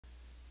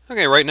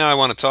Okay, right now I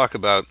want to talk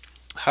about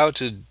how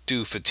to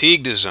do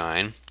fatigue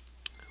design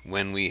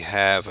when we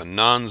have a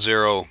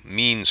non-zero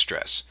mean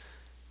stress.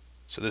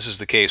 So this is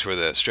the case where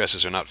the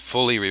stresses are not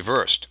fully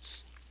reversed.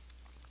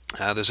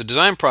 There's a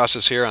design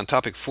process here on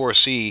topic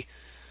 4C,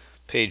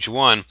 page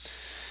 1.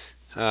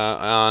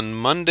 On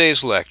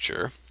Monday's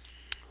lecture,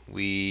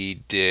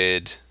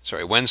 Wednesday's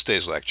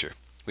lecture,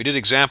 we did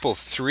example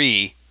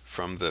 3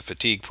 from the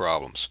fatigue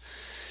problems.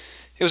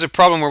 It was a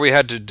problem where we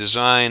had to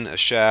design a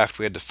shaft.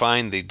 We had to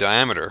find the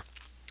diameter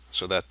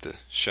so that the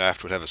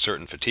shaft would have a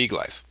certain fatigue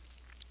life.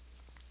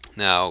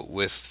 Now,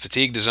 with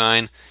fatigue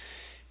design,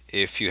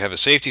 if you have a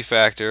safety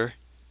factor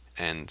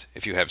and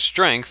if you have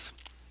strength,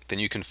 then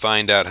you can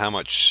find out how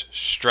much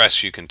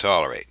stress you can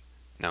tolerate.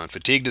 Now, in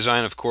fatigue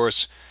design, of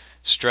course,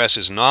 stress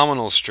is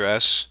nominal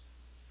stress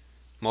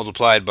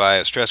multiplied by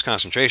a stress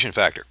concentration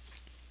factor.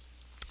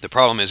 The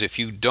problem is if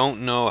you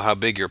don't know how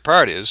big your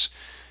part is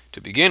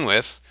to begin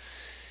with,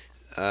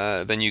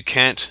 then you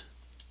can't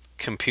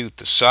compute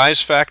the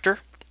size factor.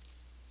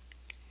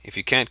 If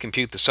you can't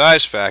compute the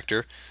size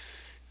factor,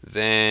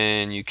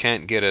 then you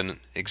can't get an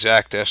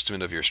exact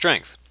estimate of your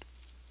strength.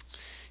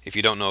 If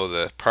you don't know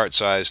the part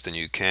size, then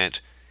you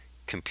can't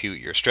compute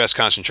your stress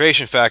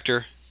concentration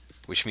factor,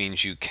 which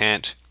means you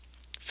can't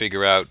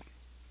figure out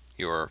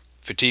your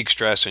fatigue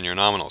stress and your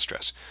nominal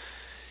stress.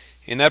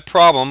 In that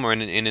problem, or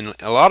in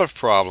a lot of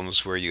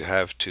problems where you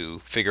have to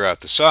figure out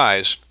the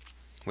size,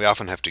 we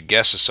often have to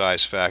guess a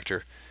size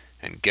factor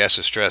and guess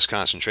a stress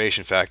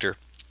concentration factor,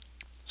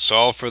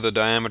 solve for the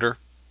diameter,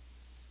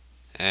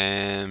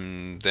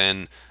 and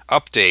then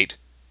update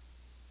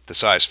the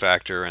size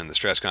factor and the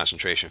stress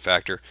concentration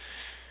factor,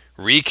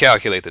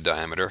 recalculate the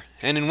diameter,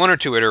 and in 1 or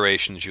 2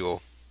 iterations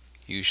you'll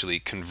usually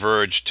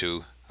converge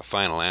to a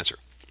final answer.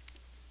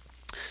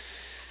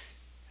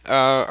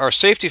 Our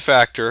safety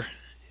factor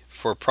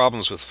for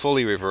problems with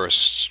fully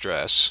reversed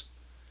stress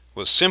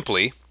was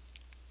simply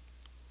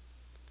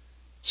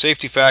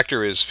safety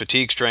factor is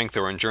fatigue strength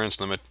or endurance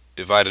limit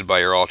divided by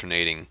your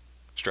alternating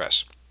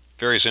stress.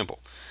 Very simple.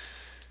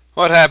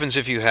 What happens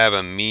if you have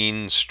a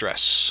mean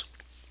stress?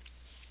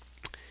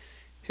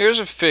 Here's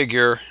a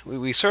figure.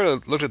 We sort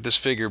of looked at this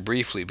figure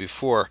briefly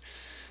before.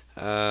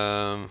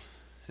 It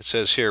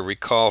says here,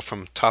 recall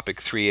from topic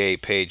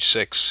 3A, page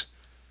 6.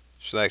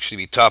 Should actually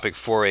be topic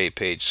 4A,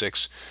 page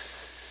 6.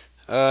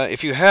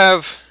 If you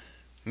have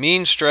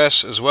mean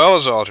stress as well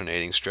as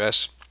alternating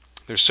stress,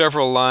 there's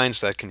several lines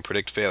that can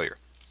predict failure.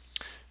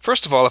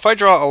 First of all, if I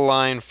draw a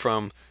line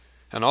from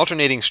an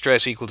alternating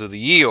stress equal to the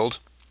yield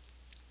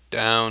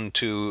down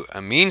to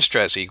a mean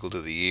stress equal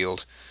to the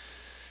yield,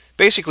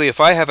 basically if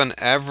I have an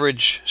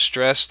average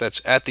stress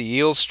that's at the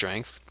yield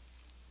strength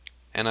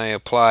and I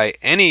apply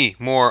any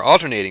more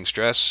alternating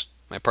stress,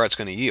 my part's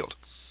going to yield.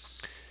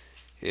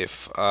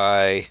 If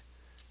I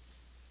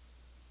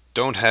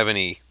don't have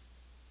any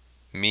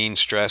mean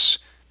stress,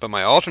 but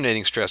my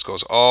alternating stress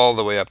goes all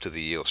the way up to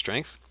the yield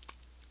strength,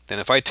 then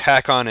if I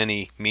tack on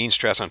any mean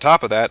stress on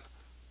top of that,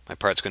 my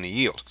part's going to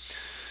yield.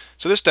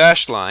 So this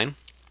dashed line,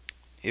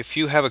 if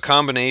you have a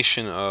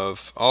combination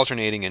of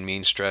alternating and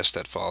mean stress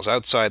that falls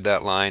outside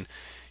that line,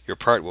 your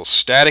part will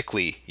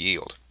statically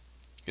yield.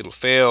 It'll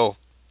fail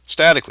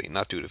statically,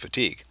 not due to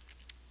fatigue.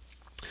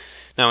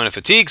 Now in a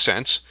fatigue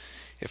sense,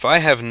 if I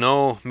have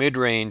no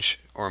mid-range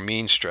or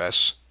mean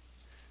stress,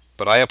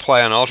 but I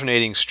apply an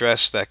alternating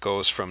stress that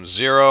goes from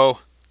 0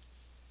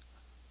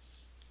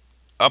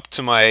 up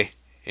to my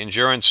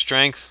endurance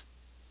strength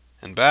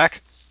and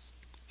back,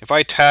 if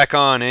I tack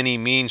on any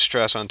mean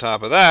stress on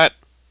top of that,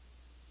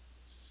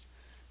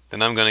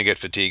 then I'm going to get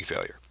fatigue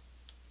failure.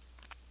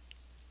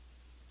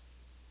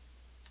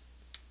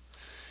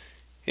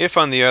 If,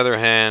 on the other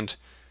hand,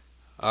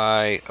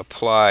 I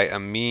apply a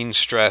mean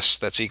stress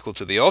that's equal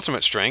to the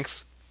ultimate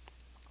strength,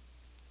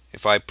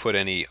 if I put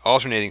any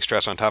alternating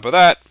stress on top of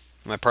that,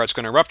 my part's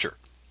going to rupture.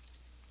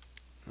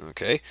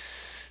 Okay,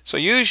 so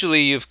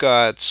usually you've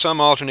got some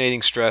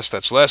alternating stress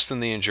that's less than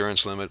the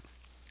endurance limit,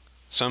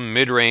 some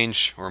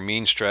mid-range or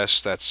mean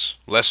stress that's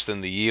less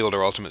than the yield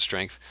or ultimate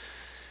strength,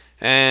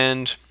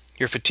 and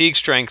your fatigue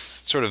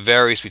strength sort of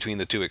varies between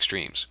the 2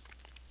 extremes.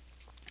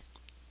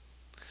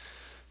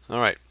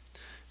 Alright,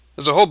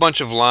 there's a whole bunch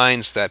of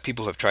lines that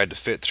people have tried to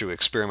fit through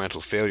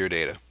experimental failure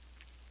data.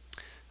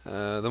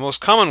 The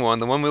most common one,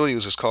 the one we'll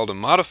use, is called a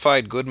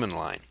modified Goodman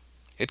line.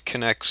 It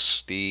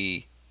connects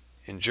the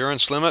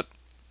endurance limit,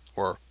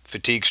 or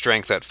fatigue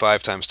strength at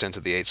 5 times 10 to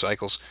the 8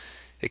 cycles.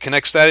 It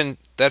connects that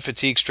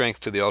fatigue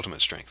strength to the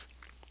ultimate strength.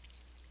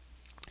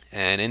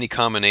 And any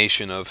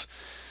combination of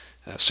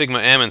sigma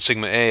m and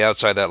sigma a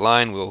outside that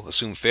line will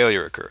assume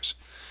failure occurs.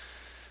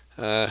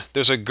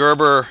 There's a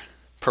Gerber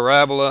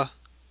parabola.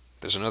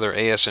 There's another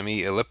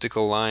ASME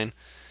elliptical line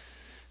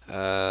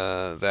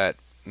that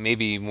may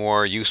be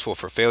more useful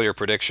for failure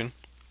prediction,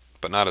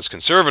 but not as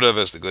conservative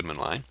as the Goodman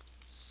line.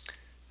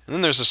 And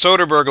then there's the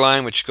Soderberg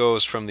line, which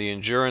goes from the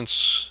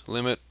endurance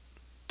limit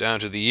down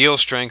to the yield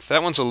strength.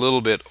 That one's a little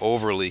bit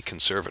overly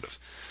conservative.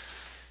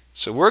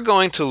 So we're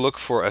going to look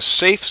for a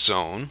safe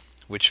zone,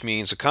 which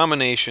means a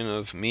combination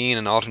of mean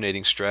and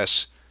alternating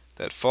stress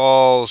that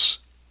falls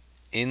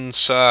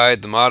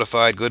inside the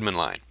modified Goodman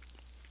line.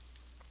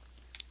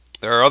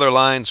 There are other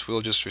lines,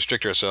 we'll just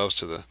restrict ourselves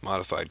to the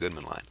modified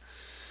Goodman line.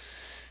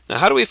 Now,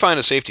 how do we find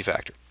a safety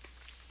factor?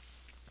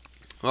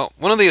 Well,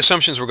 one of the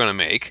assumptions we're going to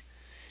make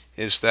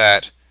is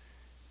that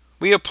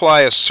we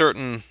apply a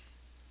certain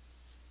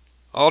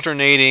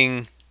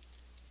alternating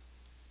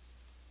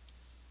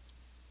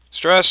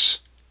stress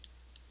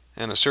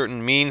and a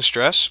certain mean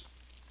stress.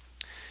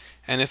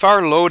 And if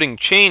our loading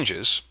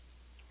changes,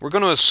 we're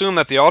going to assume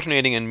that the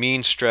alternating and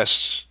mean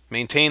stress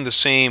maintain the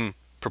same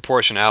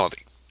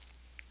proportionality.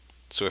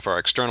 So if our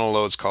external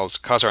loads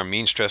cause our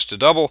mean stress to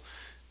double,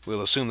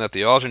 we'll assume that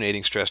the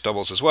alternating stress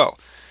doubles as well.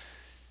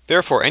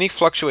 Therefore, any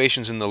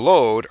fluctuations in the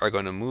load are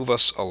going to move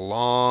us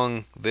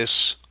along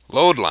this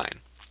load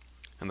line.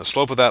 And the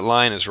slope of that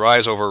line is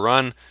rise over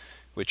run,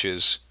 which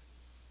is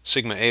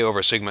sigma A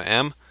over sigma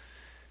m.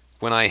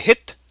 When I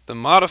hit the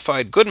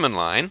modified Goodman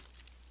line,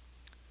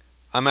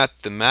 I'm at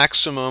the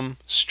maximum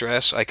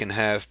stress I can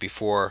have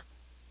before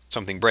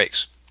something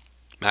breaks.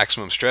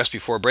 Maximum stress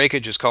before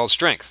breakage is called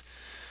strength.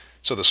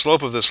 So the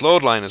slope of this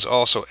load line is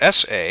also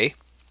SA,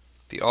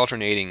 the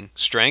alternating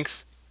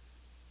strength,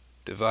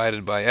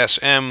 divided by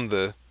SM,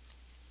 the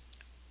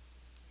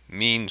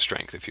mean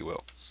strength, if you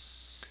will.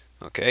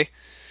 Okay,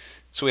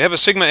 so we have a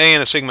sigma A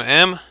and a sigma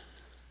M.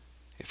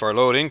 If our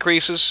load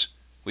increases,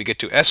 we get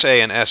to SA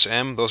and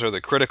SM. Those are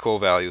the critical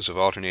values of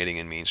alternating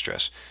and mean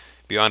stress,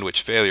 beyond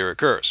which failure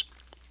occurs.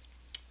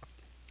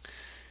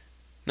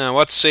 Now,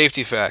 what's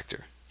safety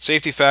factor?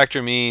 Safety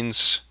factor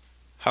means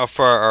how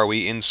far are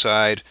we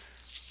inside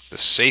the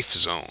safe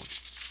zone.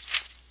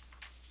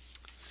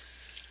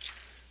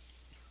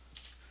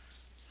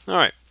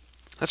 Alright,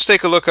 let's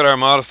take a look at our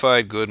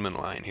modified Goodman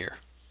line here.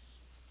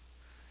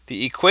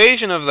 The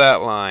equation of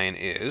that line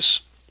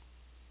is,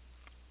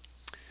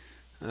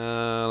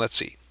 let's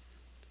see,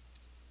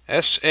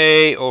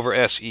 SA over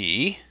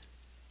SE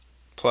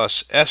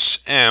plus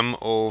SM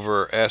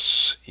over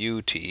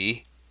SUT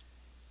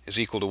is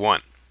equal to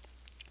 1.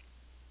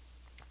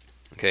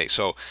 Okay,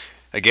 so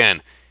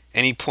again,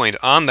 any point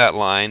on that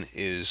line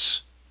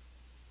is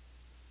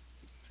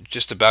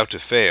just about to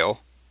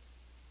fail,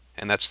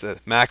 and that's the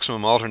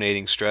maximum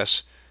alternating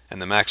stress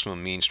and the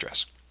maximum mean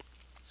stress.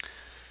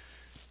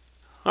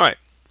 Alright,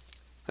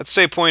 let's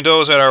say point O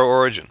is at our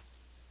origin.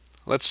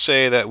 Let's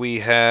say that we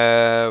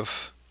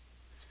have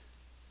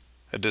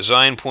a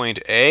design point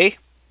A,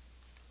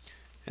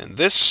 and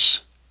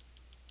this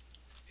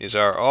is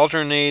our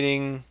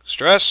alternating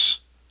stress,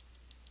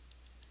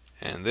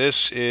 and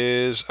this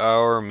is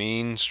our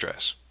mean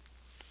stress.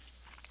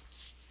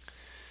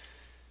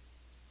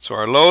 So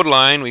our load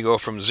line, we go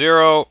from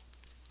 0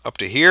 up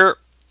to here.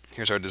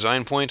 Here's our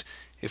design point.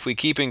 If we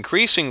keep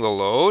increasing the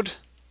load,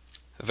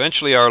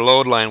 eventually our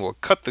load line will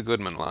cut the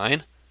Goodman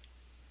line.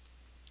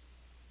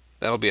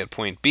 That'll be at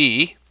point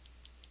B.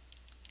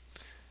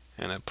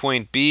 And at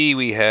point B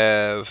we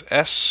have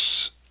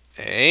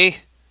SA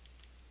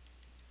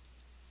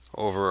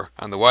over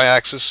on the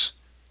y-axis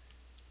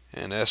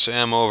and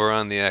SM over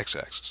on the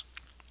x-axis.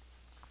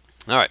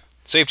 Alright,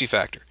 safety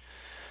factor.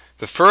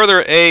 The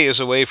further A is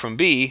away from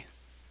B,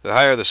 the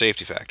higher the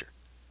safety factor.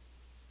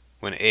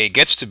 When A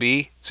gets to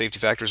B, safety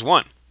factor is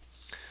 1.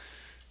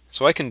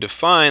 So I can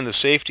define the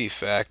safety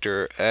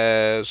factor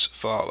as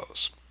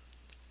follows.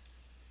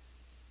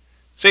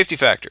 Safety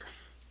factor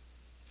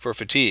for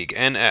fatigue,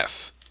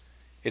 NF.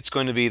 It's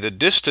going to be the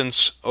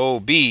distance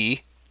OB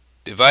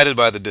divided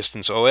by the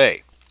distance OA.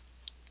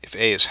 If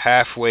A is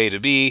halfway to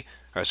B,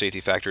 our safety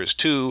factor is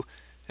 2,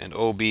 and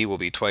OB will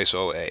be twice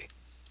OA.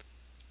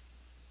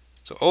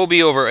 So OB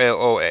over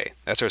OA,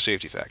 that's our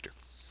safety factor.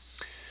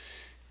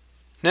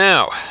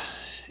 Now,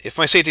 if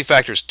my safety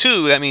factor is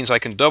 2, that means I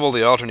can double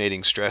the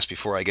alternating stress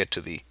before I get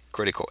to the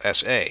critical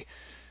SA.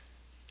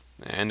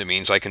 And it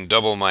means I can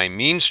double my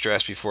mean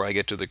stress before I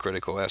get to the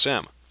critical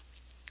SM.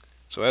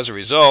 So as a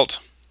result,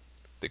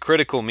 the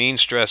critical mean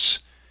stress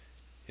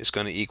is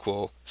going to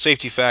equal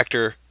safety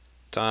factor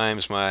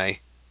times my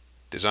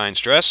design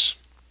stress.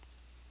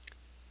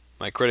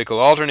 My critical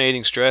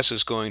alternating stress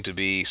is going to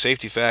be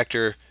safety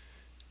factor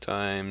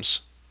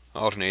times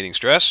alternating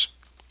stress.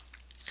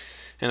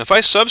 And if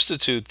I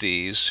substitute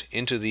these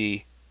into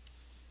the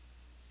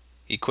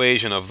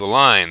equation of the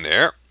line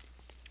there,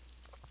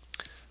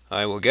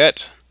 I will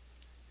get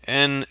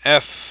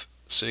NF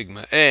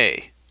sigma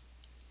A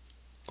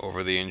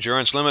over the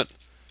endurance limit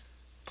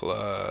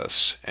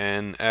plus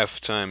NF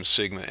times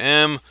sigma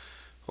M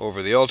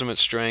over the ultimate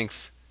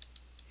strength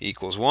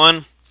equals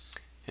 1.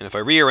 And if I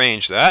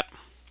rearrange that,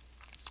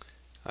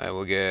 I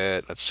will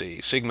get, let's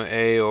see, sigma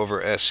A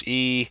over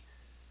SE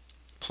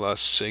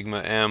plus sigma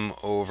M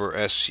over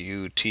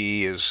SUT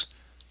is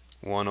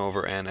 1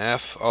 over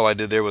NF. All I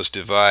did there was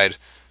divide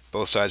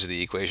both sides of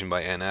the equation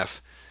by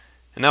NF.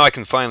 And now I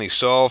can finally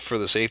solve for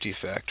the safety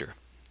factor.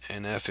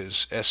 NF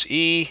is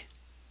SE,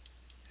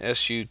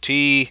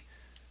 SUT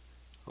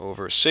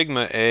over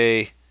sigma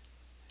A,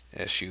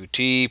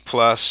 SUT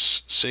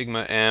plus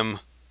sigma M,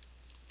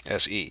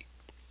 SE.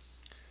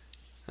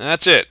 And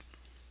that's it.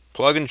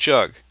 Plug and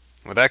chug.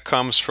 Well, that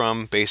comes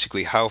from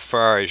basically how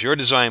far is your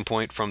design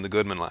point from the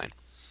Goodman line.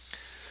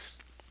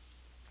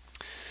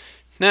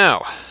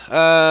 Now,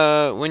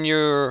 when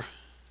you're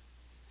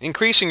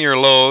increasing your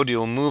load,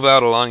 you'll move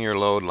out along your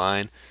load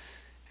line,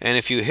 and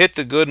if you hit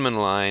the Goodman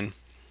line,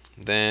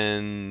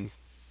 then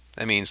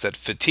that means that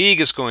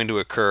fatigue is going to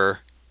occur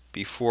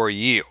before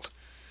yield.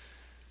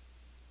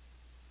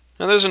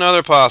 Now there's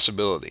another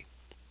possibility.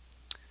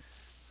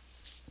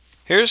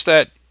 Here's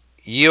that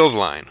yield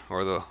line,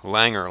 or the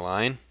Langer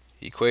line.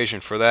 The equation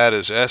for that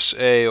is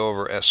SA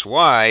over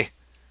SY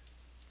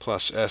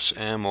plus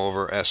SM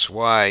over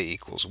SY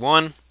equals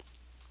 1.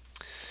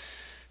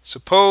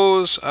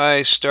 Suppose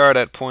I start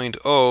at point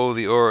O,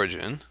 the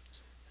origin.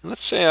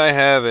 Let's say I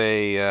have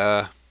a,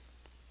 I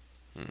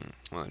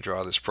want to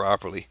draw this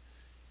properly.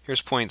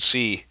 Here's point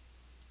C.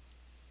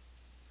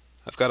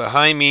 I've got a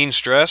high mean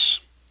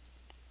stress,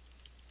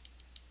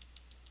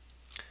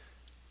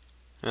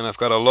 and I've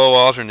got a low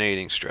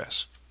alternating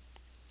stress.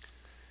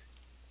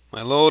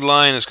 My load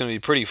line is going to be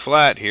pretty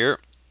flat here.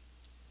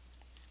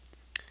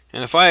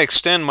 And if I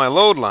extend my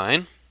load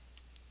line,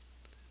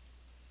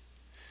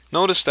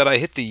 notice that I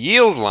hit the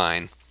yield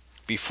line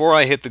before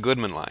I hit the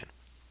Goodman line.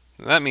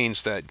 That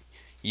means that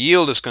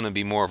yield is going to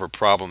be more of a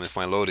problem if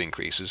my load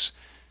increases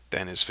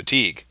than is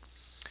fatigue.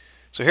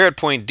 So here at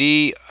point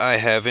D, I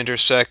have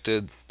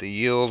intersected the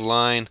yield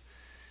line.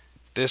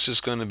 This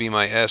is going to be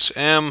my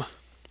SM.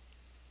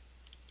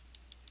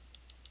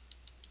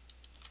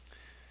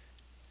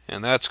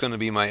 And that's going to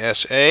be my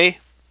SA.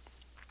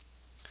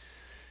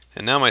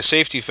 And now my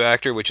safety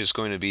factor, which is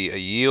going to be a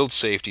yield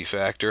safety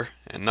factor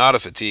and not a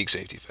fatigue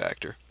safety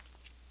factor.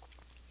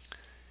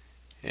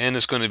 And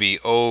it's going to be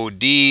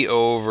OD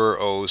over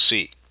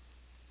OC.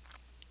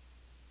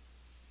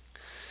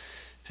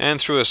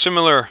 And through a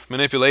similar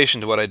manipulation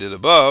to what I did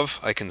above,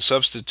 I can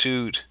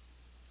substitute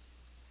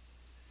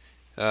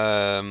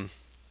for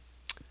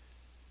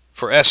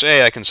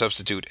SA, I can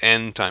substitute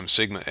N times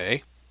sigma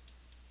A.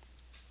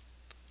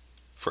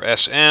 For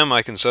SM,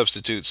 I can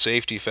substitute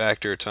safety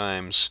factor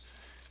times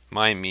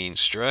my mean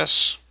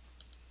stress.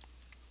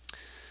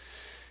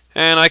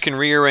 And I can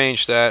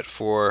rearrange that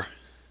for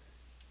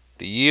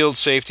the yield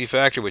safety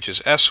factor, which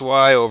is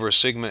SY over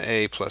sigma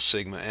A plus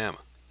sigma M.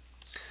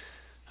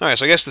 Alright,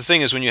 so I guess the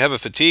thing is when you have a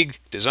fatigue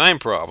design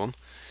problem,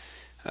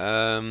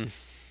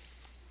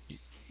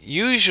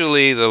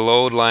 usually the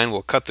load line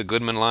will cut the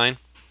Goodman line,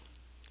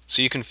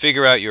 so you can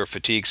figure out your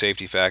fatigue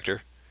safety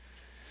factor.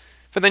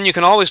 But then you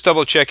can always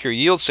double check your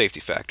yield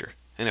safety factor.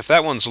 And if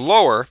that one's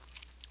lower,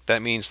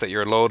 that means that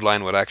your load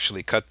line would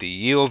actually cut the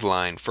yield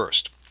line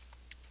first.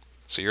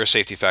 So your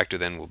safety factor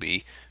then will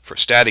be for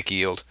static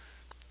yield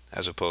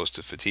as opposed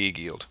to fatigue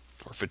yield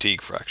or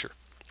fatigue fracture.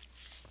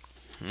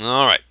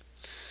 Alright.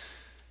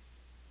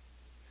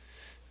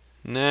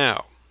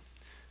 Now,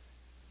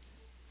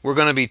 we're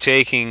going to be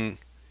taking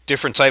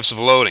different types of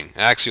loading,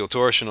 axial,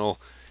 torsional,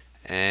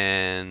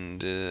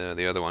 and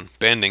the other one,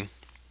 bending.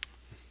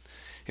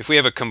 If we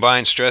have a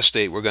combined stress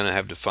state, we're going to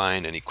have to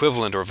find an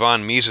equivalent or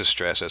von Mises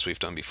stress as we've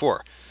done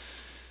before.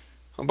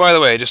 Oh, by the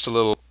way, just a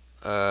little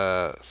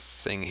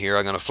thing here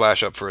I'm going to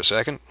flash up for a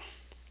second.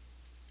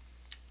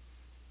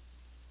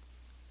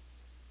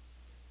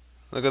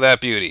 Look at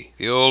that beauty,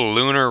 the old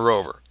lunar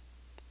rover.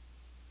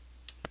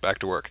 Back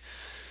to work.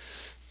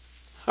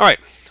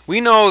 Alright,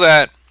 we know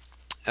that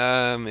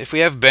if we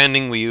have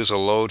bending, we use a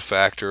load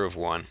factor of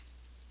 1.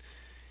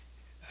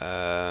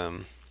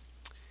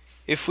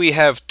 If we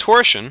have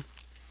torsion,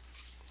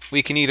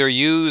 we can either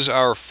use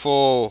our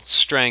full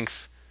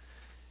strength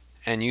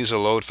and use a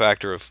load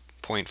factor of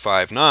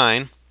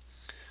 0.59,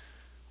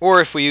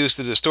 or if we use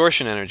the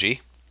distortion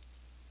energy,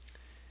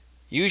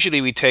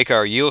 usually we take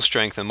our yield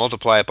strength and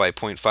multiply it by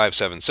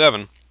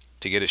 0.577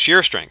 to get a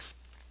shear strength.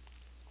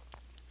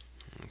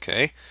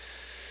 Okay.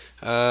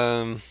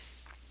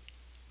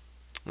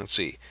 Let's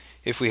see.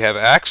 If we have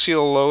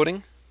axial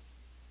loading,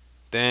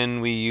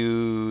 then we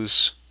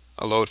use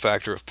a load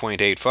factor of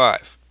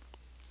 0.85.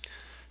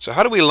 So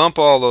how do we lump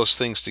all those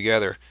things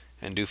together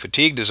and do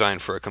fatigue design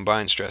for a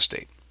combined stress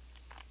state?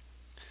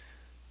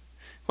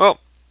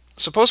 Well,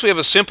 suppose we have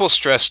a simple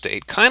stress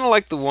state, kind of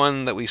like the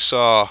one that we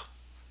saw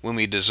when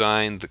we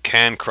designed the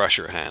can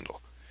crusher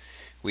handle.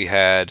 We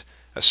had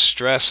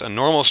a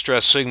normal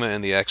stress sigma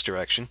in the x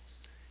direction,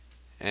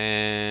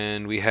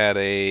 and we had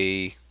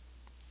a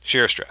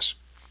shear stress.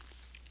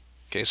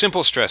 Okay,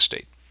 simple stress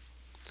state.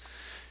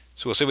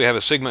 So we'll say we have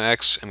a sigma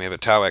x and we have a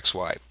tau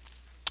xy.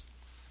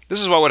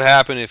 This is what would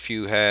happen if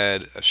you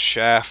had a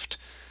shaft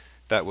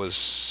that was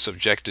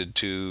subjected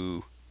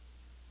to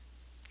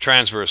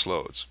transverse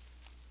loads.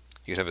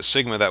 You'd have a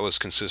sigma that was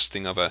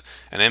consisting of an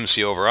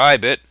MC over I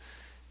bit,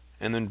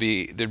 and then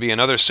there'd be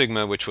another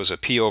sigma which was a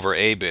P over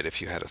A bit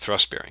if you had a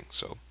thrust bearing.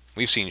 So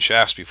we've seen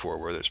shafts before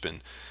where there's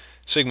been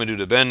sigma due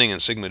to bending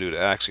and sigma due to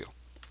axial.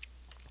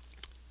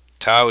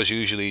 Tau is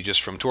usually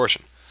just from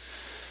torsion.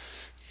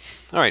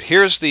 Alright,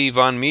 here's the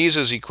von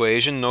Mises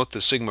equation. Note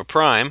the sigma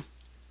prime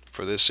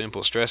for this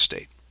simple stress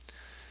state.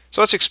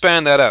 So let's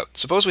expand that out.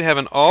 Suppose we have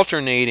an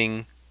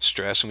alternating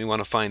stress and we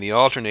want to find the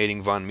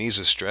alternating von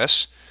Mises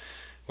stress.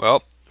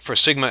 Well, for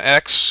sigma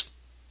x,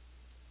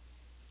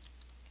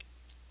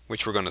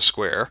 which we're going to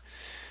square,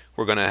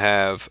 we're going to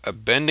have a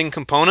bending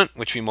component,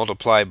 which we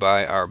multiply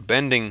by our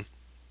bending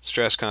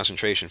stress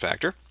concentration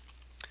factor.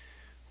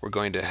 We're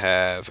going to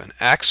have an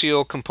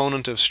axial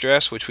component of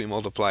stress, which we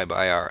multiply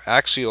by our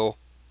axial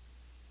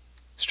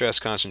stress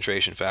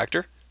concentration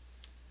factor.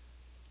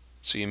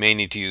 So you may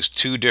need to use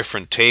two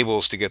different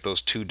tables to get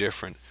those two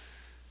different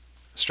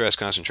stress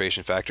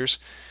concentration factors.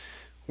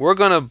 We're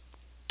going to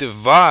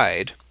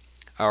divide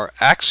our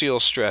axial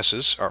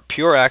stresses, our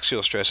pure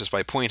axial stresses,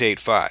 by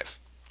 0.85.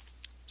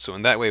 So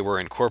in that way we're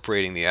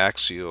incorporating the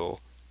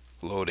axial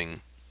load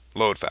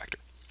factor.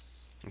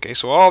 Okay,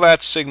 so all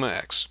that's sigma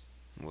x.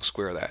 We'll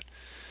square that.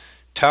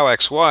 Tau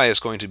xy is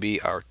going to be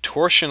our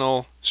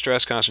torsional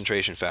stress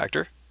concentration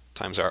factor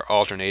times our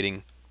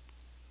alternating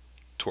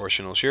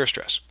torsional shear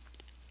stress.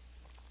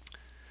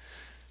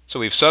 So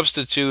we've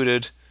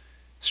substituted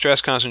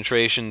stress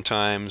concentration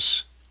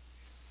times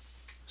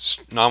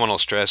nominal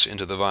stress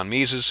into the von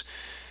Mises.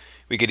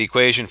 We get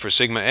equation for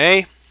sigma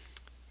A.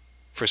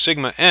 For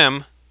sigma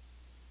m,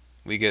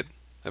 we get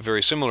a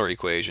very similar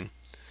equation,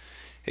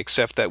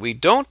 except that we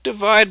don't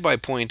divide by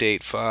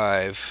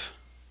 0.85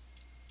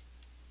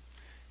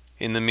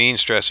 in the mean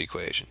stress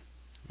equation.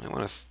 I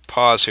want to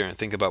pause here and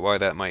think about why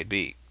that might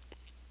be.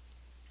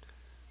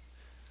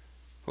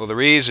 Well, the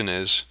reason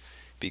is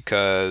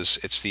because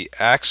it's the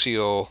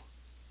axial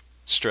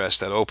stress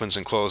that opens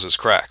and closes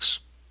cracks.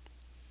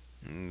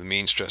 And the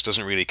mean stress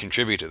doesn't really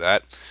contribute to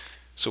that,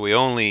 so we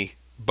only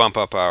bump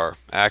up our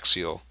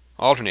axial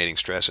alternating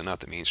stress and not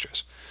the mean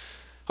stress.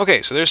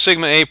 Okay, so there's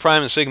sigma A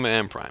prime and sigma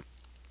m prime.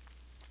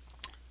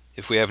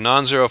 If we have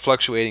non-zero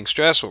fluctuating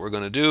stress, what we're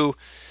going to do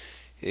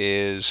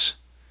is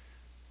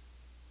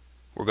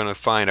we're going to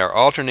find our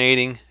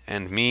alternating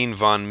and mean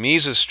von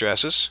Mises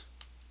stresses,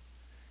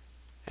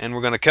 and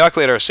we're going to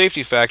calculate our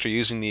safety factor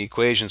using the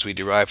equations we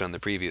derived on the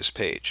previous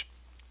page.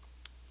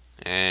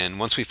 And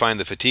once we find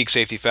the fatigue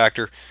safety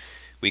factor,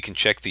 we can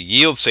check the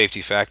yield safety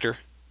factor,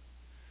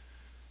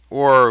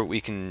 or we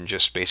can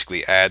just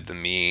basically add the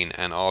mean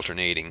and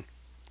alternating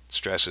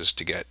stresses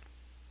to get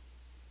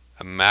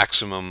a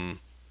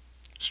maximum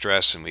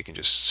stress, and we can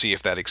just see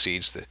if that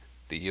exceeds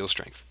the yield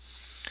strength.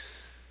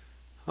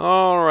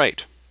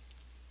 Alright,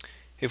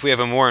 if we have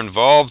a more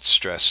involved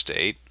stress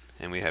state,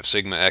 and we have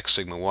sigma x,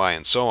 sigma y,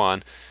 and so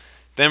on,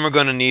 then we're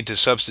going to need to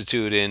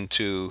substitute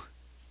into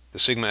the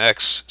sigma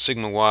x,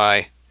 sigma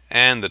y,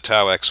 and the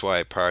tau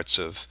xy parts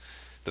of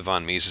the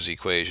von Mises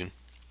equation.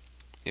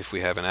 If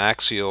we have an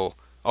axial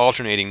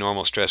alternating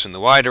normal stress in the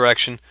y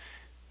direction,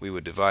 we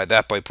would divide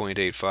that by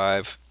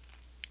 0.85.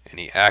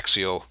 Any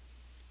axial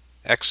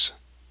x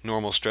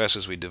normal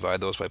stresses, we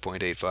divide those by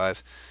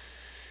 0.85.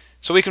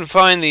 So we can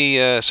find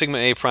the sigma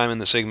A prime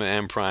and the sigma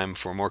m prime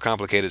for more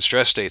complicated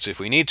stress states if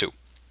we need to.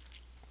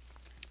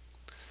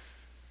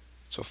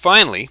 So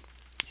finally,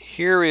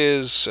 here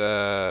is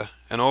an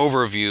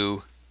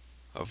overview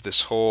of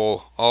this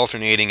whole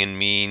alternating and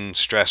mean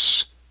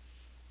stress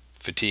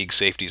fatigue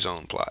safety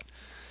zone plot.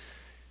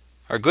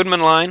 Our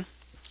Goodman line,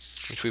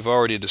 which we've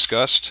already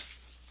discussed,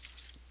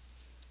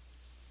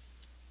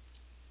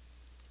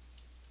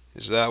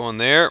 is that one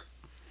there.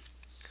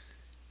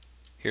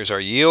 Here's our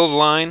yield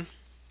line.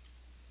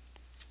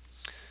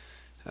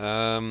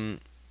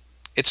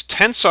 It's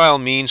tensile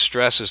mean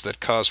stresses that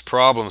cause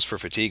problems for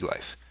fatigue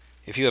life.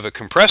 If you have a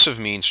compressive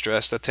mean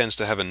stress, that tends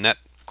to have a net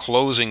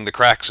closing the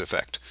cracks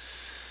effect.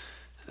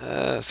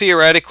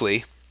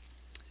 Theoretically,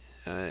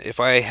 if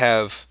I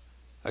have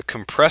a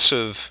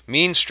compressive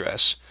mean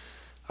stress,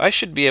 I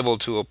should be able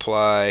to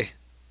apply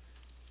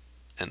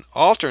an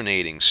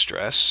alternating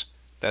stress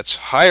that's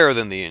higher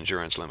than the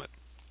endurance limit.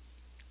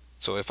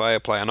 So if I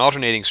apply an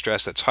alternating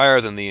stress that's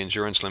higher than the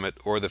endurance limit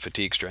or the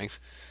fatigue strength,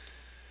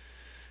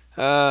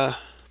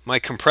 my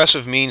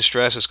compressive mean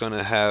stress is going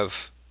to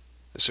have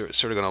sort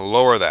of going to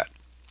lower that.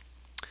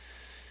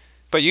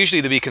 But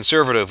usually, to be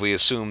conservative, we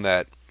assume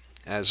that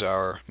as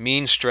our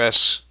mean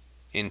stress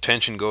in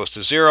tension goes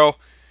to zero,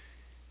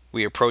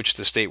 we approach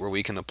the state where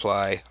we can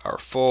apply our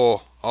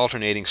full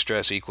alternating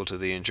stress equal to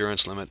the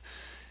endurance limit.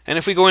 And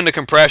if we go into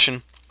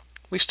compression,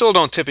 we still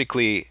don't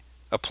typically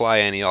apply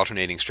any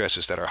alternating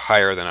stresses that are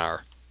higher than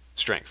our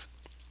strength.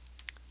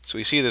 So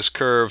we see this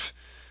curve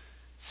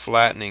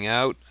flattening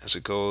out as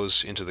it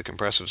goes into the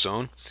compressive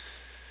zone.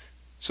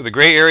 So the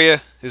gray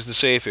area is the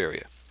safe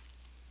area.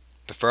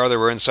 The farther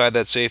we're inside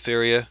that safe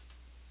area,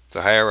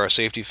 the higher our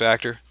safety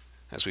factor,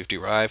 as we've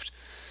derived.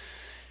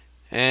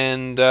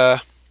 And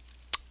at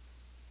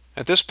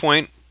this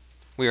point,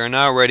 we are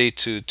now ready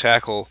to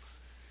tackle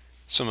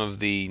some of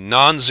the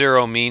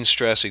non-zero mean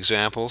stress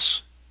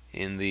examples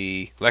in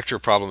the lecture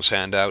problems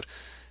handout,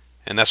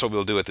 and that's what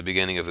we'll do at the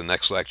beginning of the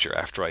next lecture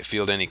after I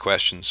field any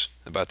questions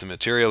about the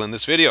material in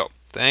this video.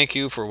 Thank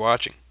you for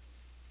watching.